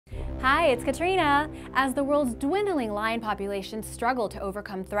Hi, it's Katrina. As the world's dwindling lion populations struggle to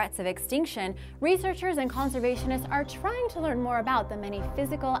overcome threats of extinction, researchers and conservationists are trying to learn more about the many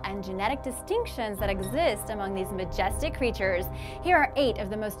physical and genetic distinctions that exist among these majestic creatures. Here are 8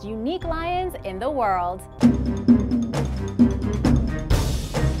 of the most unique lions in the world.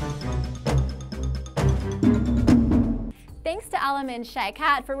 Thanks to Alamin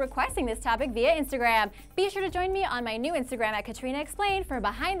Shaikat for requesting this topic via Instagram. Be sure to join me on my new Instagram at Katrina Explained for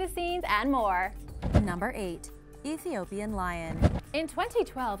behind the scenes and more. Number 8. Ethiopian Lion. In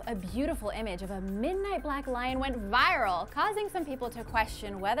 2012, a beautiful image of a midnight black lion went viral, causing some people to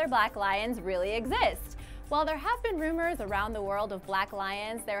question whether black lions really exist. While there have been rumors around the world of black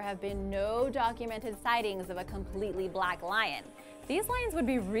lions, there have been no documented sightings of a completely black lion. These lions would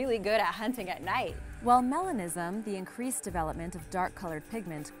be really good at hunting at night. While melanism, the increased development of dark-colored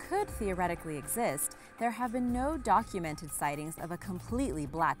pigment, could theoretically exist, there have been no documented sightings of a completely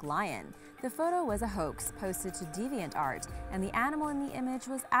black lion. The photo was a hoax posted to DeviantArt, and the animal in the image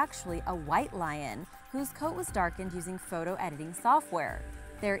was actually a white lion, whose coat was darkened using photo editing software.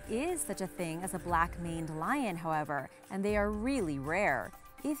 There is such a thing as a black-maned lion, however, and they are really rare.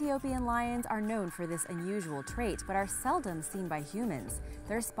 Ethiopian lions are known for this unusual trait, but are seldom seen by humans.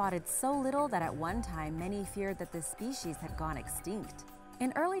 They're spotted so little that at one time many feared that this species had gone extinct.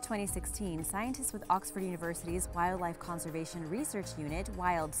 In early 2016, scientists with Oxford University's Wildlife Conservation Research Unit,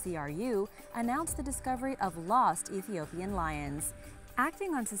 WILD-CRU, announced the discovery of lost Ethiopian lions.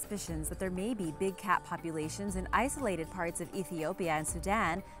 Acting on suspicions that there may be big cat populations in isolated parts of Ethiopia and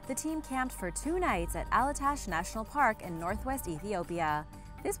Sudan, the team camped for 2 nights at Alatash National Park in northwest Ethiopia.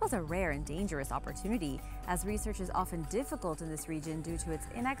 This was a rare and dangerous opportunity, as research is often difficult in this region due to its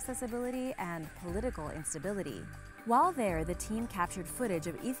inaccessibility and political instability. While there, the team captured footage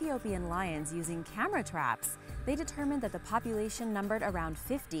of Ethiopian lions using camera traps. They determined that the population numbered around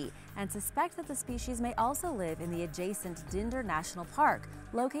 50 and suspect that the species may also live in the adjacent Dinder National Park,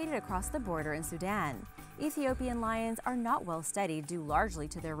 located across the border in Sudan. Ethiopian lions are not well studied due largely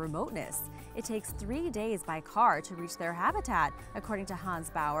to their remoteness. It takes 3 days by car to reach their habitat, according to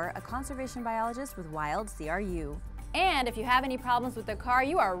Hans Bauer, a conservation biologist with WILD-CRU. And if you have any problems with the car,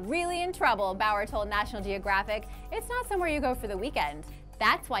 you are really in trouble, Bauer told National Geographic. It's not somewhere you go for the weekend.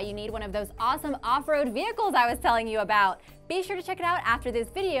 That's why you need one of those awesome off-road vehicles I was telling you about. Be sure to check it out after this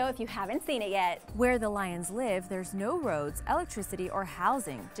video if you haven't seen it yet. Where the lions live, there's no roads, electricity, or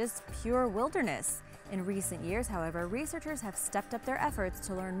housing, just pure wilderness. In recent years, however, researchers have stepped up their efforts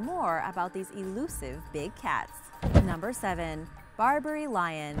to learn more about these elusive big cats. Number 7. Barbary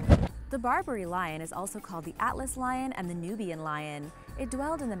Lion. The Barbary lion is also called the Atlas lion and the Nubian lion. It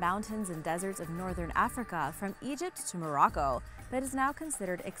dwelled in the mountains and deserts of northern Africa from Egypt to Morocco, but is now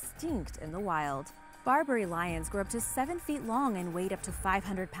considered extinct in the wild. Barbary lions grew up to 7 feet long and weighed up to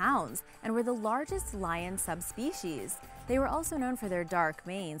 500 pounds, and were the largest lion subspecies. They were also known for their dark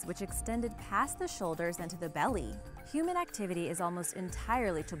manes, which extended past the shoulders and to the belly. Human activity is almost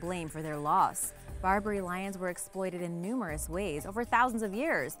entirely to blame for their loss. Barbary lions were exploited in numerous ways over thousands of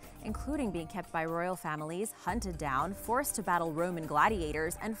years, including being kept by royal families, hunted down, forced to battle Roman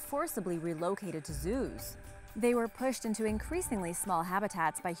gladiators, and forcibly relocated to zoos. They were pushed into increasingly small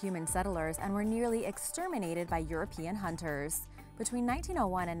habitats by human settlers and were nearly exterminated by European hunters. Between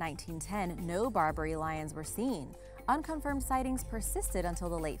 1901 and 1910, no Barbary lions were seen. Unconfirmed sightings persisted until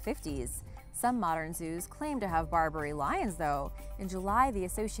the late 50s. Some modern zoos claim to have Barbary lions, though. In July, the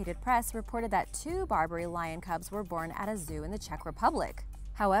Associated Press reported that 2 Barbary lion cubs were born at a zoo in the Czech Republic.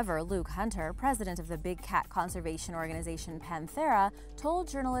 However, Luke Hunter, president of the big cat conservation organization Panthera, told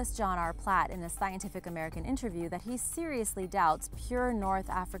journalist John R. Platt in a Scientific American interview that he seriously doubts pure North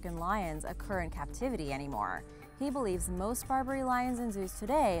African lions occur in captivity anymore. He believes most Barbary lions in zoos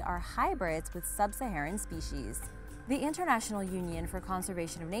today are hybrids with sub-Saharan species. The International Union for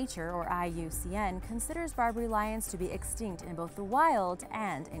Conservation of Nature, or IUCN, considers Barbary lions to be extinct in both the wild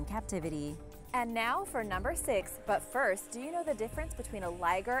and in captivity. And now for number 6. But first, do you know the difference between a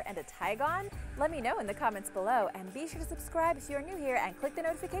liger and a tigon? Let me know in the comments below, and be sure to subscribe if you're new here and click the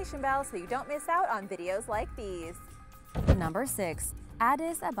notification bell so you don't miss out on videos like these. Number 6.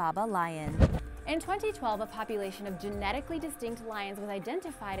 Addis Ababa Lion. In 2012, a population of genetically distinct lions was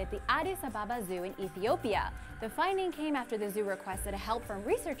identified at the Addis Ababa Zoo in Ethiopia. The finding came after the zoo requested help from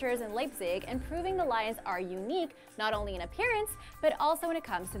researchers in Leipzig in proving the lions are unique not only in appearance, but also when it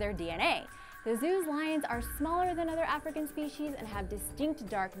comes to their DNA. The zoo's lions are smaller than other African species and have distinct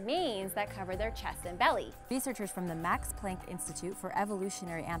dark manes that cover their chest and belly. Researchers from the Max Planck Institute for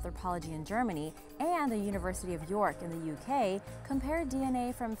Evolutionary Anthropology in Germany and the University of York in the UK compared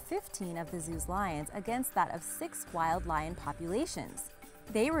DNA from 15 of the zoo's lions against that of 6 wild lion populations.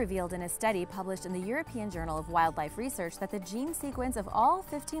 They revealed in a study published in the European Journal of Wildlife Research that the gene sequence of all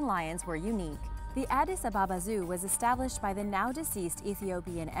 15 lions were unique. The Addis Ababa Zoo was established by the now-deceased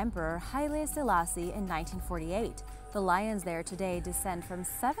Ethiopian Emperor Haile Selassie in 1948. The lions there today descend from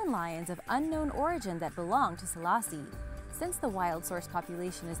 7 lions of unknown origin that belong to Selassie. Since the wild source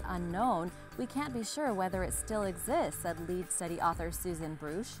population is unknown, we can't be sure whether it still exists, said lead study author Susan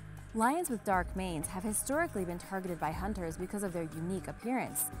Bruch. Lions with dark manes have historically been targeted by hunters because of their unique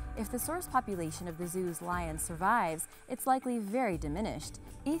appearance. If the source population of the zoo's lions survives, it's likely very diminished.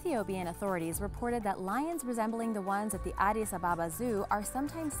 Ethiopian authorities reported that lions resembling the ones at the Addis Ababa Zoo are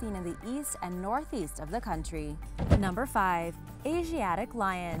sometimes seen in the east and northeast of the country. Number 5. Asiatic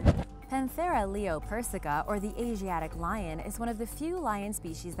lion. Panthera leo persica, or the Asiatic lion, is one of the few lion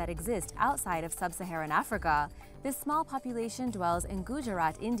species that exist outside of sub-Saharan Africa. This small population dwells in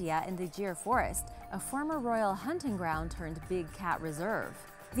Gujarat, India, in the Gir Forest, a former royal hunting ground turned big cat reserve.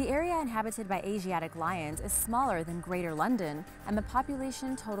 The area inhabited by Asiatic lions is smaller than Greater London, and the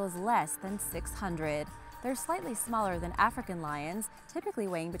population totals less than 600. They're slightly smaller than African lions, typically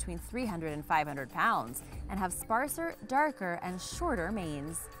weighing between 300 and 500 pounds, and have sparser, darker, and shorter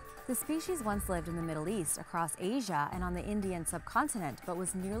manes. The species once lived in the Middle East, across Asia, and on the Indian subcontinent, but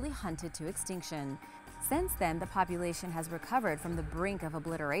was nearly hunted to extinction. Since then, the population has recovered from the brink of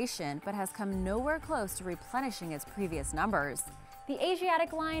obliteration, but has come nowhere close to replenishing its previous numbers. The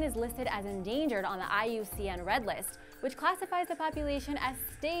Asiatic lion is listed as endangered on the IUCN Red List, which classifies the population as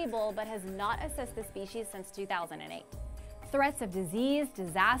stable but has not assessed the species since 2008. Threats of disease,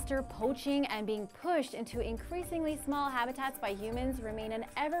 disaster, poaching, and being pushed into increasingly small habitats by humans remain an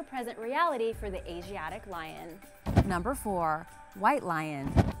ever-present reality for the Asiatic lion. Number 4. White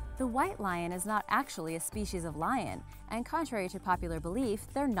lion. The white lion is not actually a species of lion, and contrary to popular belief,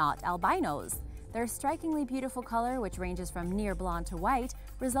 they're not albinos. Their strikingly beautiful color, which ranges from near blonde to white,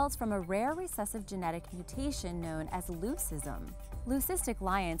 results from a rare recessive genetic mutation known as leucism. Leucistic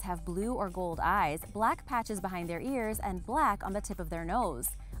lions have blue or gold eyes, black patches behind their ears, and black on the tip of their nose.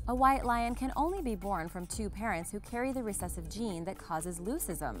 A white lion can only be born from 2 parents who carry the recessive gene that causes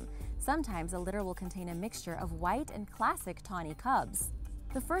leucism. Sometimes a litter will contain a mixture of white and classic tawny cubs.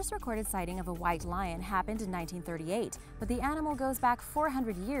 The first recorded sighting of a white lion happened in 1938, but the animal goes back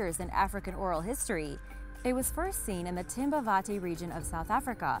 400 years in African oral history. It was first seen in the Timbavati region of South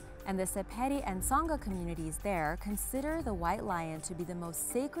Africa, and the Sepedi and Songa communities there consider the white lion to be the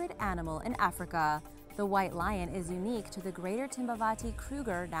most sacred animal in Africa. The white lion is unique to the Greater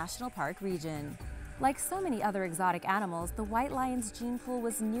Timbavati-Kruger National Park region. Like so many other exotic animals, the white lion's gene pool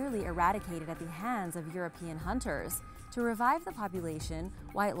was nearly eradicated at the hands of European hunters. To revive the population,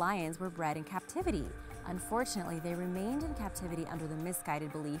 white lions were bred in captivity. Unfortunately, they remained in captivity under the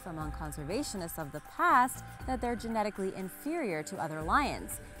misguided belief among conservationists of the past that they're genetically inferior to other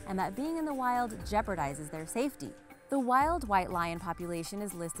lions, and that being in the wild jeopardizes their safety. The wild white lion population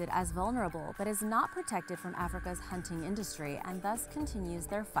is listed as vulnerable, but is not protected from Africa's hunting industry and thus continues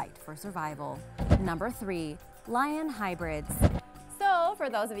their fight for survival. Number 3. Lion hybrids. So, for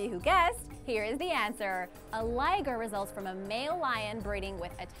those of you who guessed, here is the answer. A liger results from a male lion breeding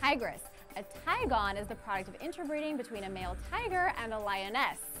with a tigress. A tigon is the product of interbreeding between a male tiger and a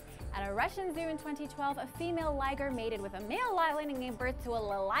lioness. At a Russian zoo in 2012, a female liger mated with a male lion and gave birth to a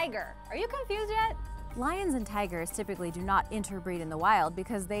liger. Are you confused yet? Lions and tigers typically do not interbreed in the wild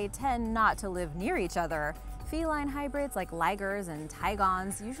because they tend not to live near each other. Feline hybrids like ligers and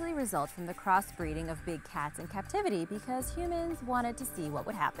tigons usually result from the crossbreeding of big cats in captivity because humans wanted to see what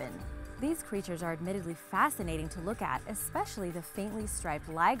would happen. These creatures are admittedly fascinating to look at, especially the faintly striped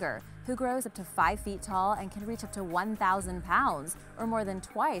liger, who grows up to 5 feet tall and can reach up to 1,000 pounds, or more than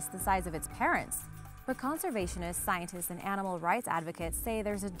twice the size of its parents. But conservationists, scientists, and animal rights advocates say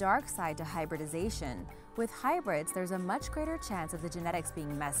there's a dark side to hybridization. With hybrids, there's a much greater chance of the genetics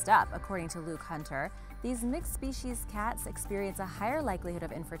being messed up, according to Luke Hunter. These mixed-species cats experience a higher likelihood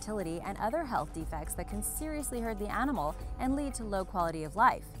of infertility and other health defects that can seriously hurt the animal and lead to low quality of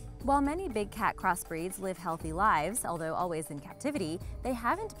life. While many big cat crossbreeds live healthy lives, although always in captivity, they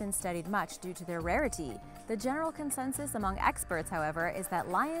haven't been studied much due to their rarity. The general consensus among experts, however, is that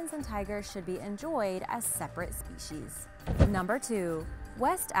lions and tigers should be enjoyed as separate species. Number 2.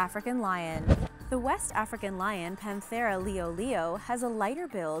 West African lion. The West African lion, Panthera leo, has a lighter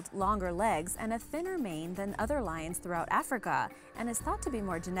build, longer legs, and a thinner mane than other lions throughout Africa, and is thought to be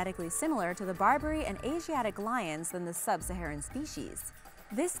more genetically similar to the Barbary and Asiatic lions than the sub-Saharan species.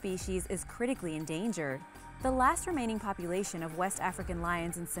 This species is critically endangered. The last remaining population of West African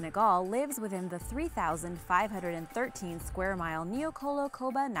lions in Senegal lives within the 3,513 square mile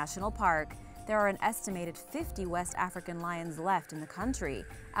Niokolo-Koba National Park. There are an estimated 50 West African lions left in the country,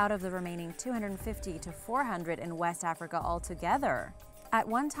 out of the remaining 250 to 400 in West Africa altogether. At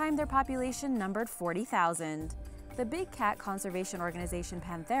one time, their population numbered 40,000. The big cat conservation organization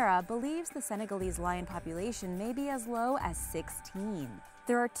Panthera believes the Senegalese lion population may be as low as 16.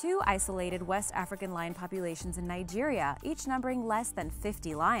 There are 2 isolated West African lion populations in Nigeria, each numbering less than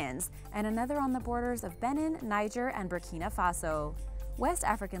 50 lions, and another on the borders of Benin, Niger, and Burkina Faso. West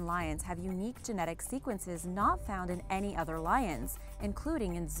African lions have unique genetic sequences not found in any other lions,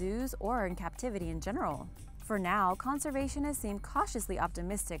 including in zoos or in captivity in general. For now, conservationists seem cautiously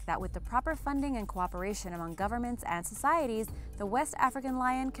optimistic that with the proper funding and cooperation among governments and societies, the West African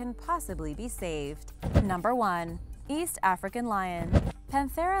lion can possibly be saved. Number 1. East African lion.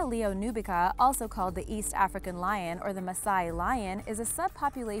 Panthera leonubica, also called the East African lion or the Maasai lion, is a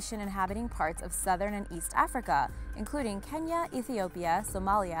subpopulation inhabiting parts of southern and East Africa, including Kenya, Ethiopia,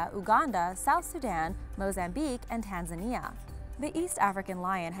 Somalia, Uganda, South Sudan, Mozambique, and Tanzania. The East African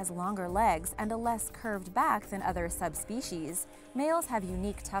lion has longer legs and a less curved back than other subspecies. Males have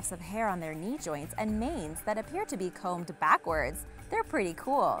unique tufts of hair on their knee joints and manes that appear to be combed backwards. They're pretty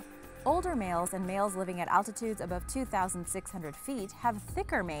cool. Older males and males living at altitudes above 2,600 feet have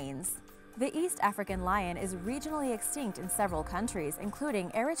thicker manes. The East African lion is regionally extinct in several countries, including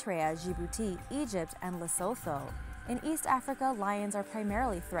Eritrea, Djibouti, Egypt, and Lesotho. In East Africa, lions are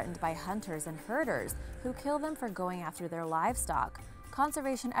primarily threatened by hunters and herders, who kill them for going after their livestock.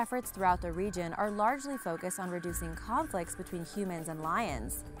 Conservation efforts throughout the region are largely focused on reducing conflicts between humans and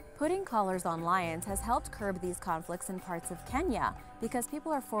lions. Putting collars on lions has helped curb these conflicts in parts of Kenya because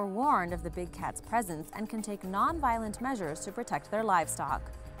people are forewarned of the big cat's presence and can take non-violent measures to protect their livestock.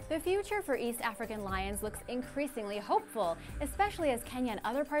 The future for East African lions looks increasingly hopeful, especially as Kenya and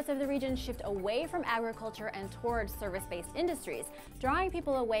other parts of the region shift away from agriculture and towards service-based industries, drawing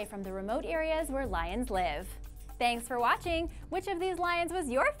people away from the remote areas where lions live. Thanks for watching! Which of these lions was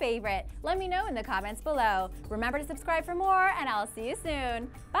your favorite? Let me know in the comments below. Remember to subscribe for more, and I'll see you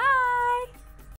soon. Bye!